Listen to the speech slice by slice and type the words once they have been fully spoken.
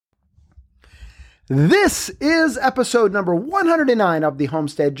This is episode number 109 of the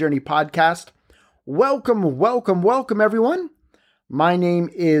Homestead Journey podcast. Welcome, everyone. My name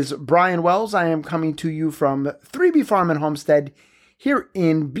is Brian Wells. I am coming to you from 3B Farm and Homestead here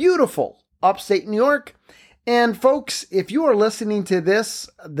in beautiful upstate New York. And folks, if you are listening to this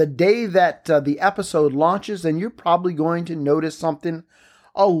the day that the episode launches, then you're probably going to notice something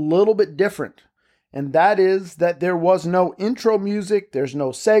a little bit different. And that is that there was no intro music, there's no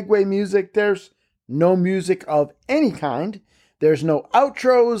segue music, there's no music of any kind. There's no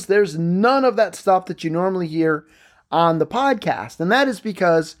outros. There's none of that stuff that you normally hear on the podcast. And that is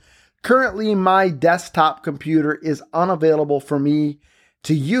because currently my desktop computer is unavailable for me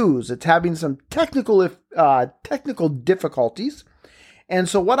to use. It's having some technical difficulties. And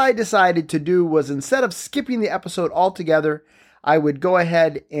so what I decided to do was, instead of skipping the episode altogether, I would go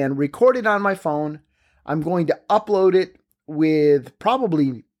ahead and record it on my phone. I'm going to upload it with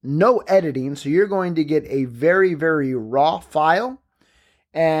probably no editing, so you're going to get a very, very raw file.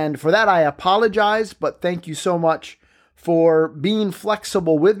 And for that, I apologize, but thank you so much for being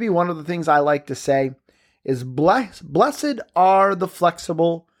flexible with me. One of the things I like to say is, blessed are the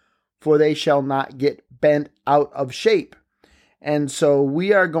flexible, for they shall not get bent out of shape. And so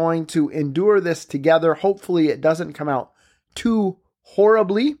we are going to endure this together. Hopefully it doesn't come out too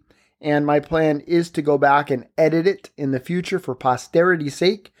horribly. And my plan is to go back and edit it in the future for posterity's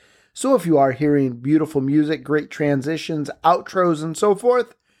sake. So if you are hearing beautiful music, great transitions, outros, and so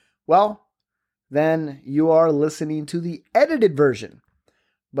forth, well, then you are listening to the edited version.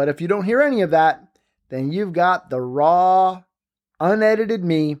 But if you don't hear any of that, then you've got the raw, unedited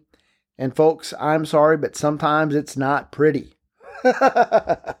me. And folks, I'm sorry, but sometimes it's not pretty.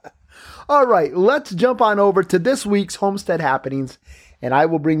 All right, let's jump on over to this week's homestead happenings, and I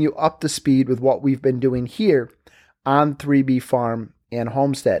will bring you up to speed with what we've been doing here on 3B Farm and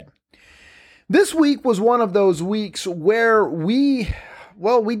Homestead. This week was one of those weeks where we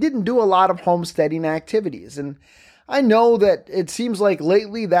didn't do a lot of homesteading activities. And I know that it seems like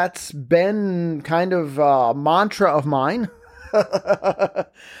lately that's been kind of a mantra of mine.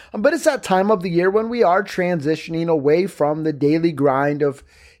 But it's that time of the year when we are transitioning away from the daily grind of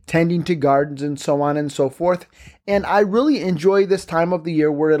tending to gardens and so on and so forth. And I really enjoy this time of the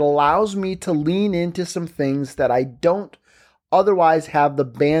year where it allows me to lean into some things that I don't otherwise have the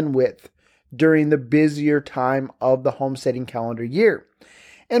bandwidth during the busier time of the homesteading calendar year.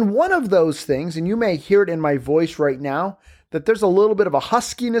 And one of those things, and you may hear it in my voice right now, that there's a little bit of a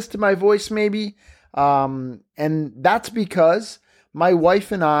huskiness to my voice maybe. And that's because my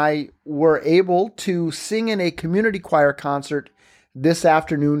wife and I were able to sing in a community choir concert this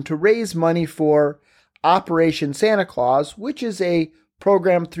afternoon to raise money for Operation Santa Claus, which is a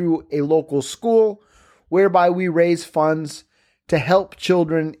program through a local school whereby we raise funds to help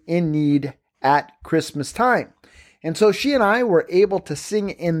children in need at Christmas time. And so she and I were able to sing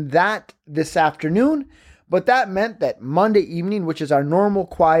in that this afternoon, but that meant that Monday evening, which is our normal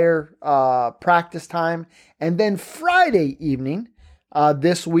choir practice time, and then Friday evening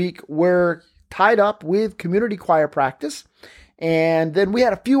this week, we're tied up with community choir practice. And then we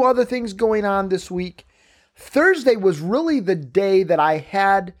had a few other things going on this week. Thursday was really the day that I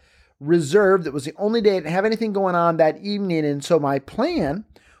had reserved. It was the only day I didn't have anything going on that evening. And so my plan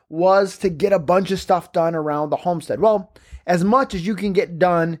was to get a bunch of stuff done around the homestead. Well, as much as you can get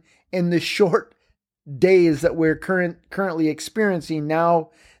done in the short days that we're currently experiencing now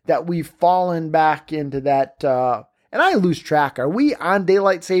that we've fallen back into that. And I lose track. Are we on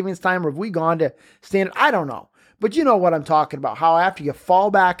daylight savings time, or have we gone to standard? I don't know. But you know what I'm talking about, how after you fall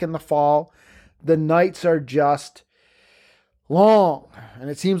back in the fall, the nights are just long. And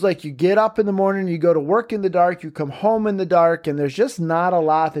it seems like you get up in the morning, you go to work in the dark, you come home in the dark, and there's just not a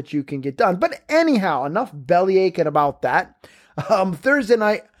lot that you can get done. But anyhow, enough belly aching about that. Thursday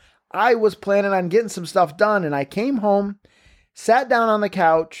night, I was planning on getting some stuff done, and I came home, sat down on the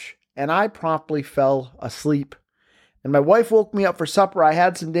couch, and I promptly fell asleep. And my wife woke me up for supper. I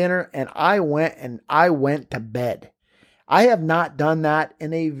had some dinner, and I went to bed. I have not done that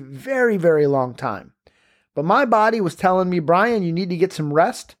in a very, very long time. But my body was telling me, Brian, you need to get some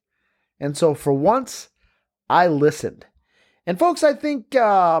rest. And so for once, I listened. And folks, I think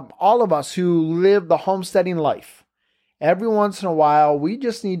all of us who live the homesteading life, every once in a while, we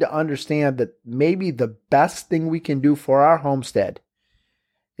just need to understand that maybe the best thing we can do for our homestead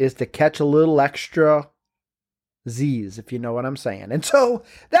is to catch a little extra Z's, if you know what I'm saying. And so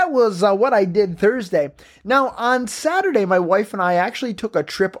that was what I did Thursday. Now, on Saturday, my wife and I actually took a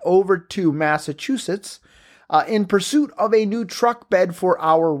trip over to Massachusetts in pursuit of a new truck bed for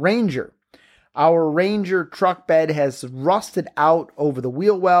our Ranger. Our Ranger truck bed has rusted out over the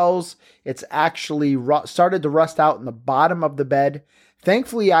wheel wells. It's actually started to rust out in the bottom of the bed.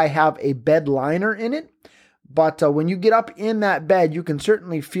 Thankfully, I have a bed liner in it. But when you get up in that bed, you can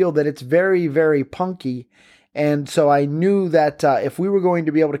certainly feel that it's very, very punky. And so I knew that if we were going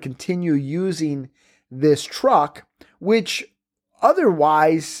to be able to continue using this truck, which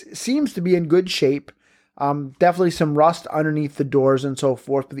otherwise seems to be in good shape, definitely some rust underneath the doors and so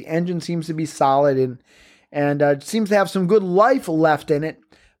forth, but the engine seems to be solid and seems to have some good life left in it.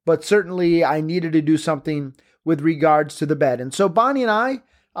 But certainly I needed to do something with regards to the bed. And so Bonnie and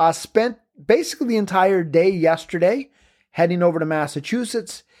I spent basically the entire day yesterday heading over to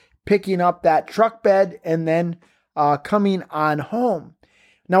Massachusetts, picking up that truck bed, and then coming on home.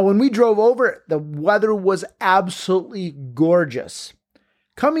 Now, when we drove over, the weather was absolutely gorgeous.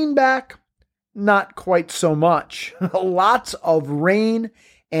 Coming back, not quite so much. Lots of rain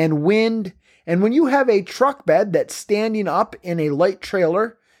and wind. And when you have a truck bed that's standing up in a light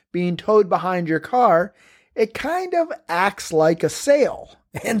trailer being towed behind your car, it kind of acts like a sail.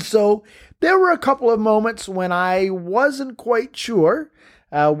 And so there were a couple of moments when I wasn't quite sure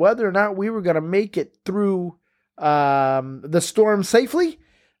whether or not we were going to make it through the storm safely.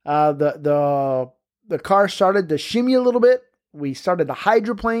 The car started to shimmy a little bit. We started to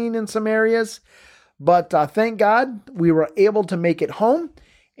hydroplane in some areas, but thank God we were able to make it home.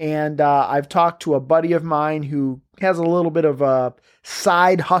 And I've talked to a buddy of mine who has a little bit of a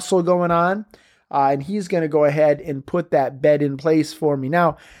side hustle going on, and he's going to go ahead and put that bed in place for me.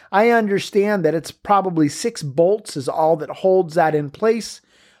 Now, I understand that it's probably 6 bolts is all that holds that in place.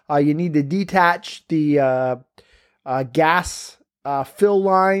 You need to detach the gas fill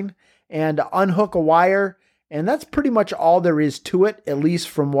line and unhook a wire. And that's pretty much all there is to it, at least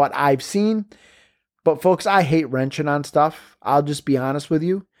from what I've seen. But folks, I hate wrenching on stuff. I'll just be honest with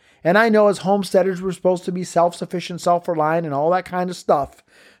you. And I know as homesteaders, we're supposed to be self-sufficient, self-reliant, and all that kind of stuff.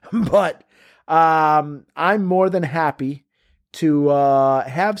 But I'm more than happy to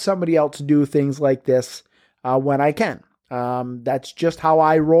have somebody else do things like this when I can. That's just how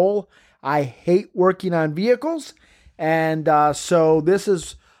I roll. I hate working on vehicles. And so this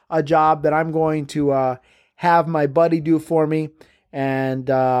is a job that I'm going to have my buddy do for me. And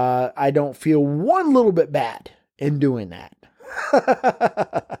I don't feel one little bit bad in doing that.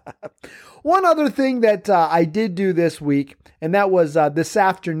 One other thing that I did do this week, and that was this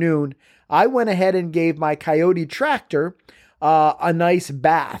afternoon, I went ahead and gave my Coyote tractor a nice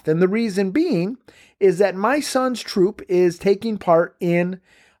bath. And the reason being is that my son's troop is taking part in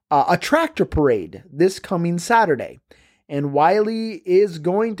a tractor parade this coming Saturday. And Wiley is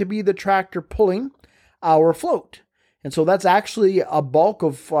going to be the tractor pulling our float. And so that's actually a bulk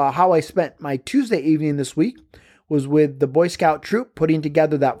of how I spent my Tuesday evening this week, was with the Boy Scout troop putting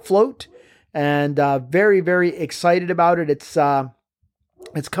together that float, and very, very excited about it.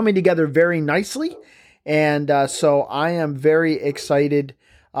 It's coming together very nicely. And so I am very excited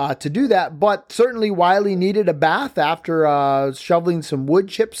to do that. But certainly Wiley needed a bath after shoveling some wood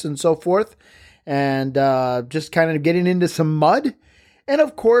chips and so forth, and just kind of getting into some mud. And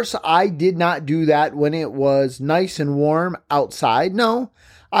of course, I did not do that when it was nice and warm outside. No,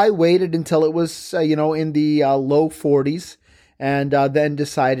 I waited until it was, in the low 40s, and then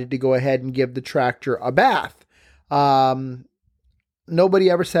decided to go ahead and give the tractor a bath. Nobody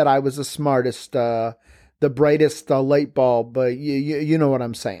ever said I was the smartest, the brightest light bulb, but you know what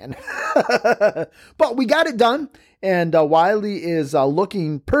I'm saying. But we got it done, and Wiley is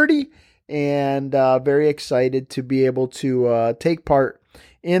looking pretty and very excited to be able to take part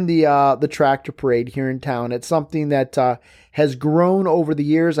in the tractor parade here in town. It's something that has grown over the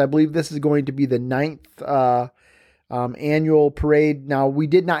years. I believe this is going to be the 9th annual parade. Now, we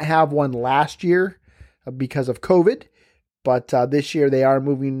did not have one last year because of COVID, but this year they are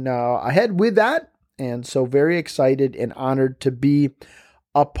moving ahead with that. And so very excited and honored to be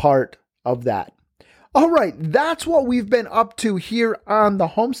a part of that. All right, that's what we've been up to here on the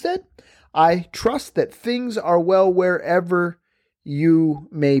homestead. I trust that things are well wherever you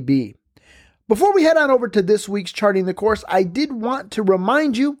may be. Before we head on over to this week's Charting the Course, I did want to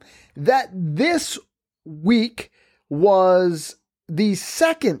remind you that this week was the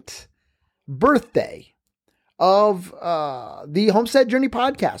 2nd birthday of the Homestead Journey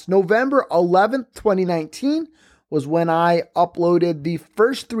podcast. November 11th, 2019 was when I uploaded the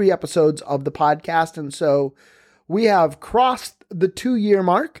first 3 episodes of the podcast. And so we have crossed the 2-year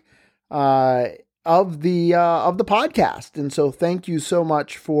mark of the podcast. And so thank you so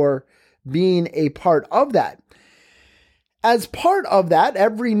much for being a part of that. As part of that,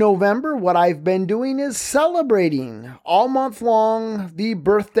 every November, what I've been doing is celebrating all month long the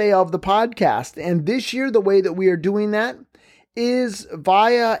birthday of the podcast. And this year, the way that we are doing that is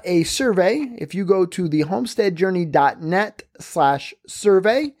via a survey. If you go to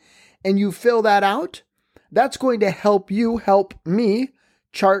thehomesteadjourney.net/survey and you fill that out, that's going to help me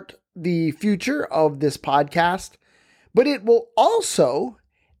chart the future of this podcast. But it will also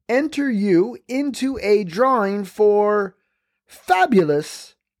enter you into a drawing for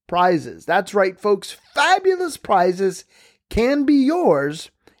fabulous prizes. That's right, folks. Fabulous prizes can be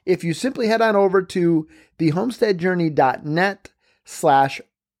yours if you simply head on over to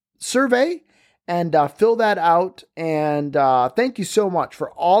thehomesteadjourney.net/survey and fill that out. And thank you so much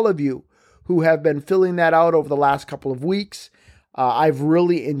for all of you who have been filling that out over the last couple of weeks. I've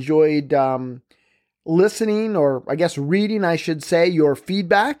really enjoyed listening, or I guess reading, I should say, your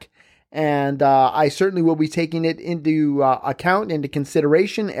feedback. And I certainly will be taking it into account, into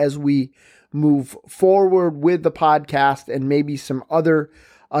consideration as we move forward with the podcast and maybe some other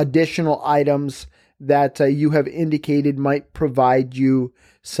additional items that you have indicated might provide you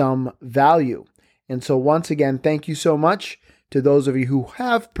some value. And so once again, thank you so much to those of you who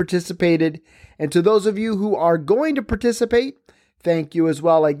have participated, and to those of you who are going to participate, thank you as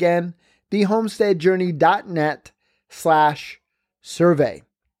well. Again, thehomesteadjourney.net/survey.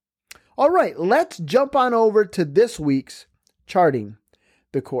 All right, let's jump on over to this week's Charting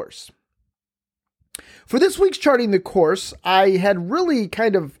the Course. For this week's Charting the Course, I had really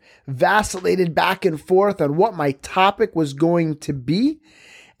kind of vacillated back and forth on what my topic was going to be.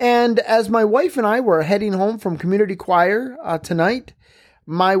 And as my wife and I were heading home from community choir tonight,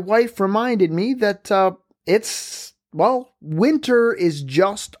 my wife reminded me that winter is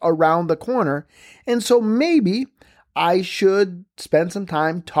just around the corner. And so maybe I should spend some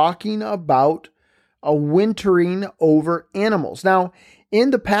time talking about wintering over animals. Now,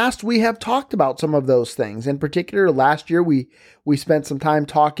 in the past, we have talked about some of those things. In particular, last year, we spent some time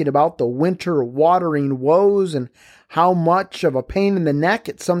talking about the winter watering woes and how much of a pain in the neck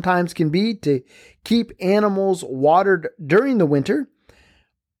it sometimes can be to keep animals watered during the winter.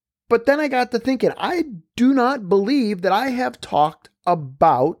 But then I got to thinking, I do not believe that I have talked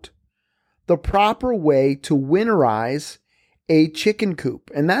about the proper way to winterize a chicken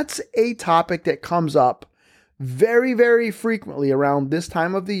coop. And that's a topic that comes up very, very frequently around this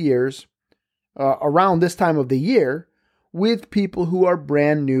time of the year with people who are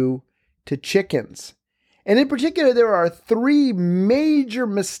brand new to chickens. And in particular, there are three major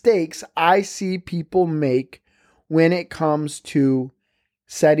mistakes I see people make when it comes to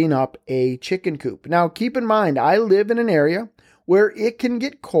setting up a chicken coop. Now, keep in mind, I live in an area where it can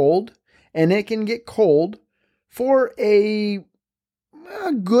get cold, and it can get cold for a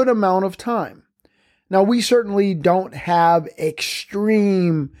good amount of time. Now, we certainly don't have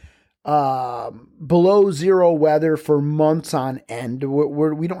extreme below zero weather for months on end.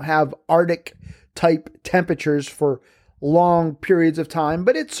 We don't have Arctic type temperatures for long periods of time,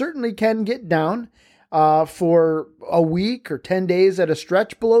 but it certainly can get down for a week or 10 days at a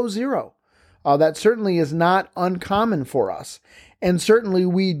stretch below zero. That certainly is not uncommon for us. And certainly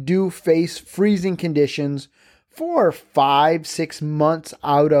we do face freezing conditions for 5-6 months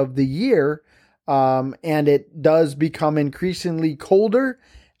out of the year. And it does become increasingly colder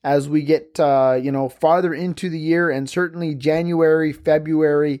as we get, farther into the year. And certainly January,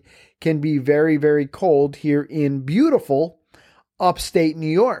 February can be very, very cold here in beautiful upstate New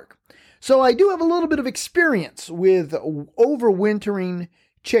York. So I do have a little bit of experience with overwintering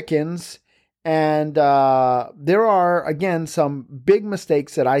chickens. And there are, again, some big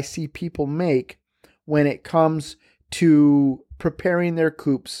mistakes that I see people make when it comes to preparing their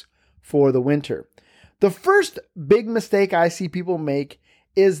coops for the winter. The first big mistake I see people make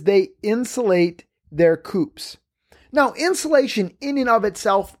is they insulate their coops. Now, insulation in and of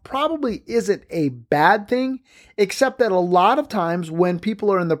itself probably isn't a bad thing, except that a lot of times when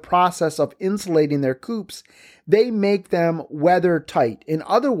people are in the process of insulating their coops, they make them weather tight. In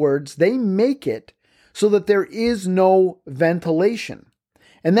other words, they make it so that there is no ventilation.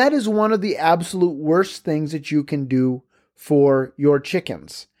 And that is one of the absolute worst things that you can do for your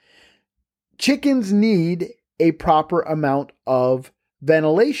chickens. Chickens need a proper amount of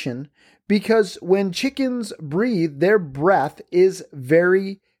ventilation because when chickens breathe, their breath is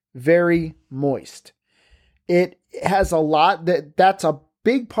very, very moist. It has a lot that's a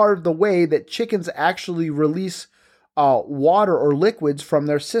big part of the way that chickens actually release water or liquids from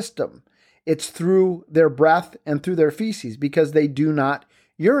their system. It's through their breath and through their feces because they do not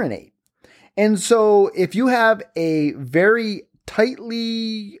urinate. And so if you have a very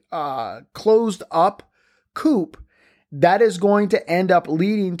tightly closed up coop that is going to end up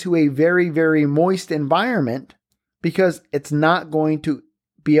leading to a very, very moist environment because it's not going to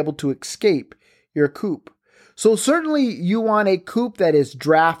be able to escape your coop. So certainly you want a coop that is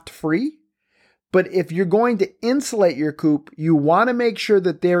draft free, but if you're going to insulate your coop, you want to make sure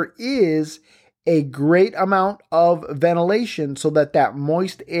that there is a great amount of ventilation so that that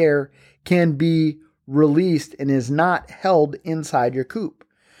moist air can be released and is not held inside your coop.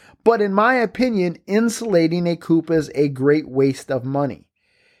 But in my opinion, insulating a coop is a great waste of money.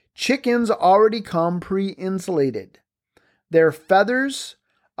 Chickens already come pre-insulated. Their feathers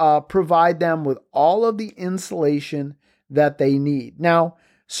provide them with all of the insulation that they need. Now,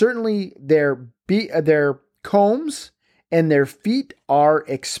 certainly their combs and their feet are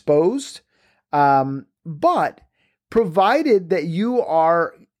exposed, but provided that you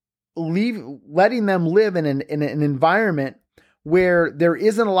are letting them live in an environment where there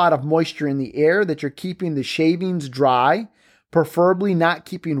isn't a lot of moisture in the air, that you're keeping the shavings dry, preferably not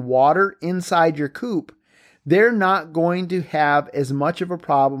keeping water inside your coop, they're not going to have as much of a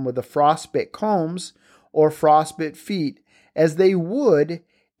problem with the frostbit combs or frostbit feet as they would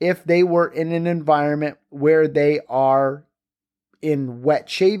if they were in an environment where they are in wet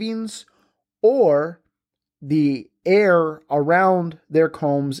shavings or the air around their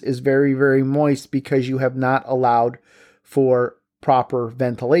combs is very, very moist because you have not allowed for proper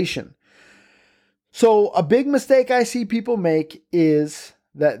ventilation. So a big mistake I see people make is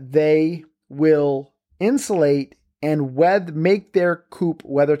that they will insulate and make their coop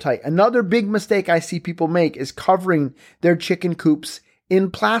weather tight. Another big mistake I see people make is covering their chicken coops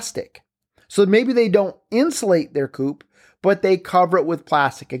in plastic. So maybe they don't insulate their coop, but they cover it with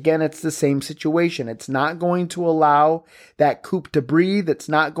plastic. Again, it's the same situation. It's not going to allow that coop to breathe. It's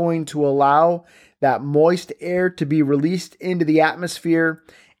not going to allow that moist air to be released into the atmosphere.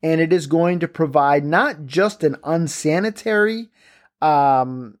 And it is going to provide not just an unsanitary,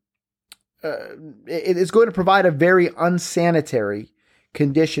 it is going to provide a very unsanitary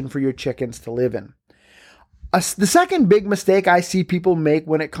condition for your chickens to live in. The second big mistake I see people make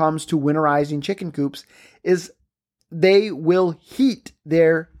when it comes to winterizing chicken coops is they will heat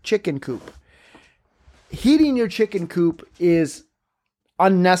their chicken coop. Heating your chicken coop is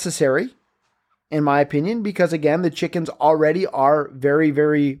unnecessary, in my opinion, because again, the chickens already are very,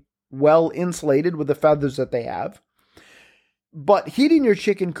 very well insulated with the feathers that they have. But heating your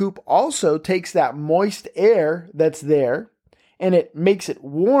chicken coop also takes that moist air that's there and it makes it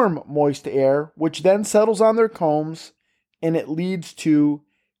warm, moist air, which then settles on their combs and it leads to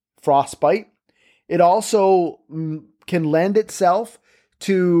frostbite. It also can lend itself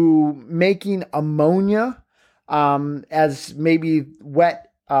to making ammonia as maybe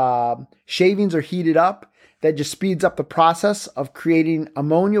wet shavings are heated up. That just speeds up the process of creating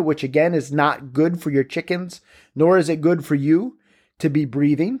ammonia, which again is not good for your chickens, nor is it good for you to be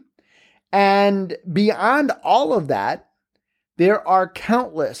breathing. And beyond all of that, there are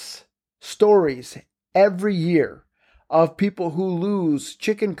countless stories every year of people who lose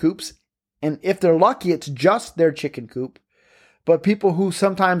chicken coops. And if they're lucky, it's just their chicken coop. But people who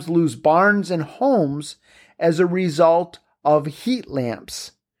sometimes lose barns and homes as a result of heat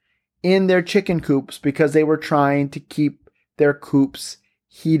lamps in their chicken coops because they were trying to keep their coops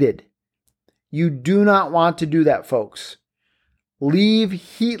heated. You do not want to do that, folks. Leave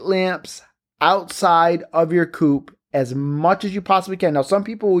heat lamps outside of your coop as much as you possibly can. Now, some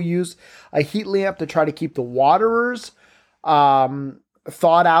people will use a heat lamp to try to keep the waterers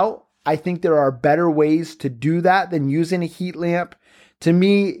thawed out. I think there are better ways to do that than using a heat lamp. To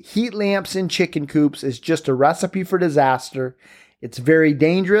me, heat lamps in chicken coops is just a recipe for disaster. It's very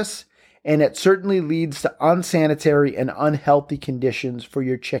dangerous, and it certainly leads to unsanitary and unhealthy conditions for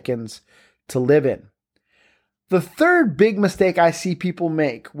your chickens to live in. The third big mistake I see people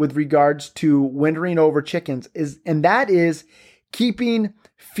make with regards to wintering over chickens is keeping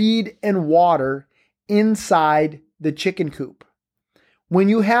feed and water inside the chicken coop. When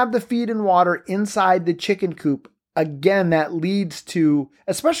you have the feed and water inside the chicken coop, again, that leads to,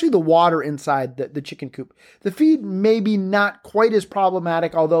 especially the water inside the chicken coop. The feed may be not quite as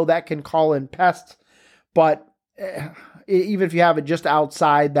problematic, although that can call in pests. But even if you have it just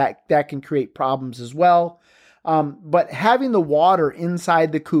outside, that can create problems as well. But having the water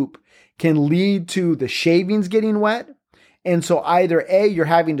inside the coop can lead to the shavings getting wet. And so either A, you're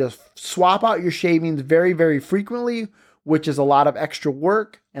having to swap out your shavings very, very frequently, which is a lot of extra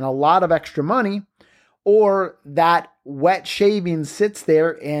work and a lot of extra money, or that wet shaving sits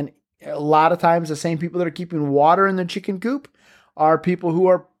there, and a lot of times the same people that are keeping water in the chicken coop are people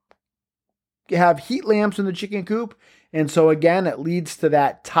who have heat lamps in the chicken coop. And so again, it leads to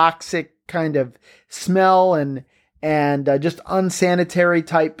that toxic kind of smell and and just unsanitary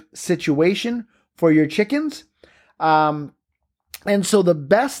type situation for your chickens. And so the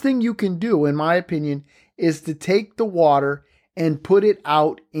best thing you can do, in my opinion, is to take the water and put it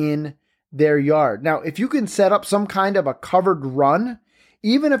out in their yard. Now, if you can set up some kind of a covered run,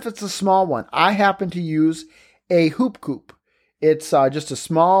 even if it's a small one, I happen to use a hoop coop. It's just a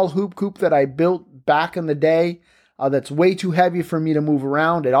small hoop coop that I built back in the day that's way too heavy for me to move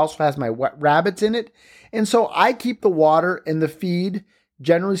around. It also has my wet rabbits in it. And so I keep the water and the feed,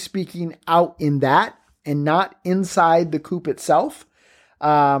 generally speaking, out in that and not inside the coop itself.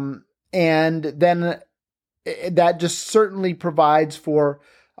 And then that just certainly provides for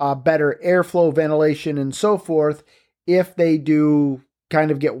better airflow, ventilation, and so forth if they do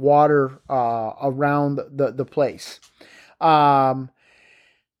kind of get water around the place.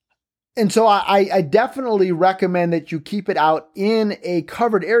 And so I definitely recommend that you keep it out in a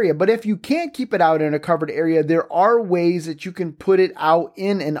covered area. But if you can't keep it out in a covered area, there are ways that you can put it out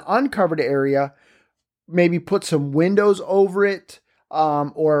in an uncovered area. Maybe put some windows over it,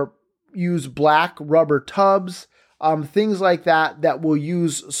 or use black rubber tubs, things like that will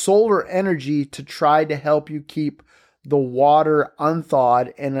use solar energy to try to help you keep the water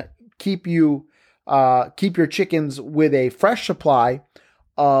unthawed and keep your chickens with a fresh supply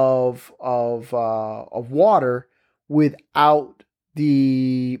of water without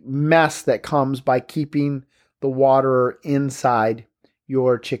the mess that comes by keeping the water inside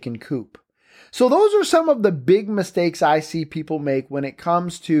your chicken coop. So those are some of the big mistakes I see people make when it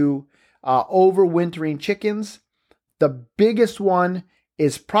comes to overwintering chickens. The biggest one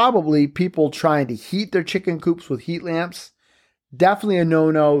is probably people trying to heat their chicken coops with heat lamps. Definitely a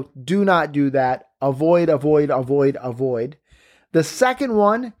no-no. Do not do that. Avoid, avoid, avoid, avoid. The second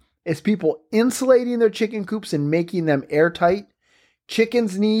one is people insulating their chicken coops and making them airtight.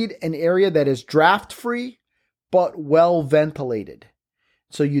 Chickens need an area that is draft-free but well ventilated.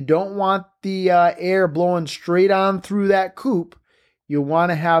 So you don't want the air blowing straight on through that coop. You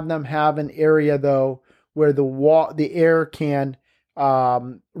want to have them have an area, though, where the air can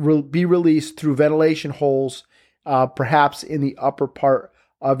be released through ventilation holes, perhaps in the upper part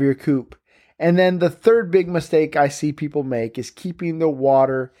of your coop. And then the third big mistake I see people make is keeping the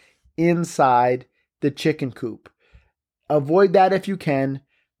water inside the chicken coop. Avoid that if you can.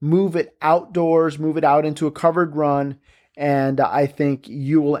 Move it outdoors, move it out into a covered run, and I think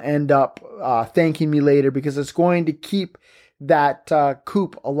you will end up thanking me later, because it's going to keep that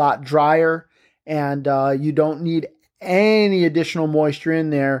coop a lot drier, and you don't need any additional moisture in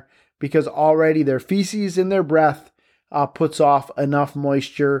there, because already their feces and their breath puts off enough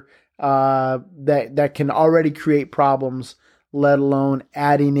moisture that can already create problems, let alone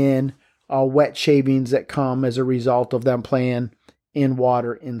adding in wet shavings that come as a result of them playing in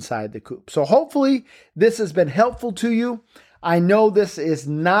water inside the coop. So hopefully this has been helpful to you. I know this is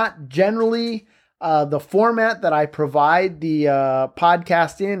not generally the format that I provide the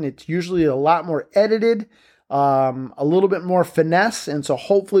podcast in. It's usually a lot more edited, a little bit more finesse. And so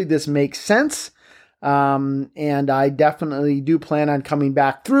hopefully this makes sense. And I definitely do plan on coming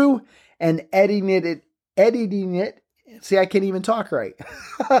back through and editing it. See, I can't even talk right.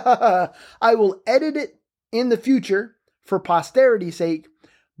 I will edit it in the future for posterity's sake,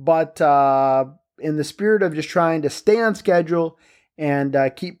 but in the spirit of just trying to stay on schedule and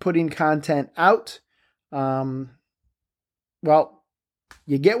keep putting content out, well,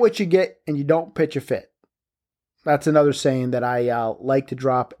 you get what you get and you don't pitch a fit. That's another saying that I like to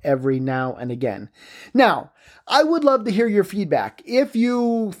drop every now and again. Now, I would love to hear your feedback. If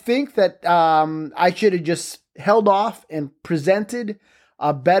you think that I should have just held off and presented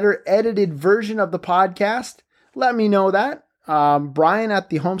a better edited version of the podcast, let me know that. Brian at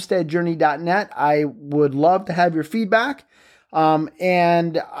thehomesteadjourney.net. I would love to have your feedback.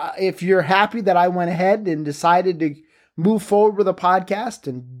 And if you're happy that I went ahead and decided to move forward with a podcast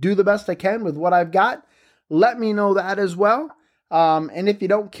and do the best I can with what I've got, let me know that as well. And if you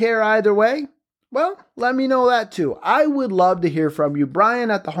don't care either way, well, let me know that too. I would love to hear from you.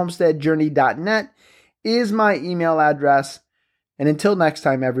 Brian at thehomesteadjourney.net is my email address. And until next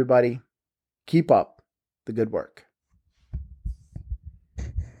time, everybody, keep up the good work.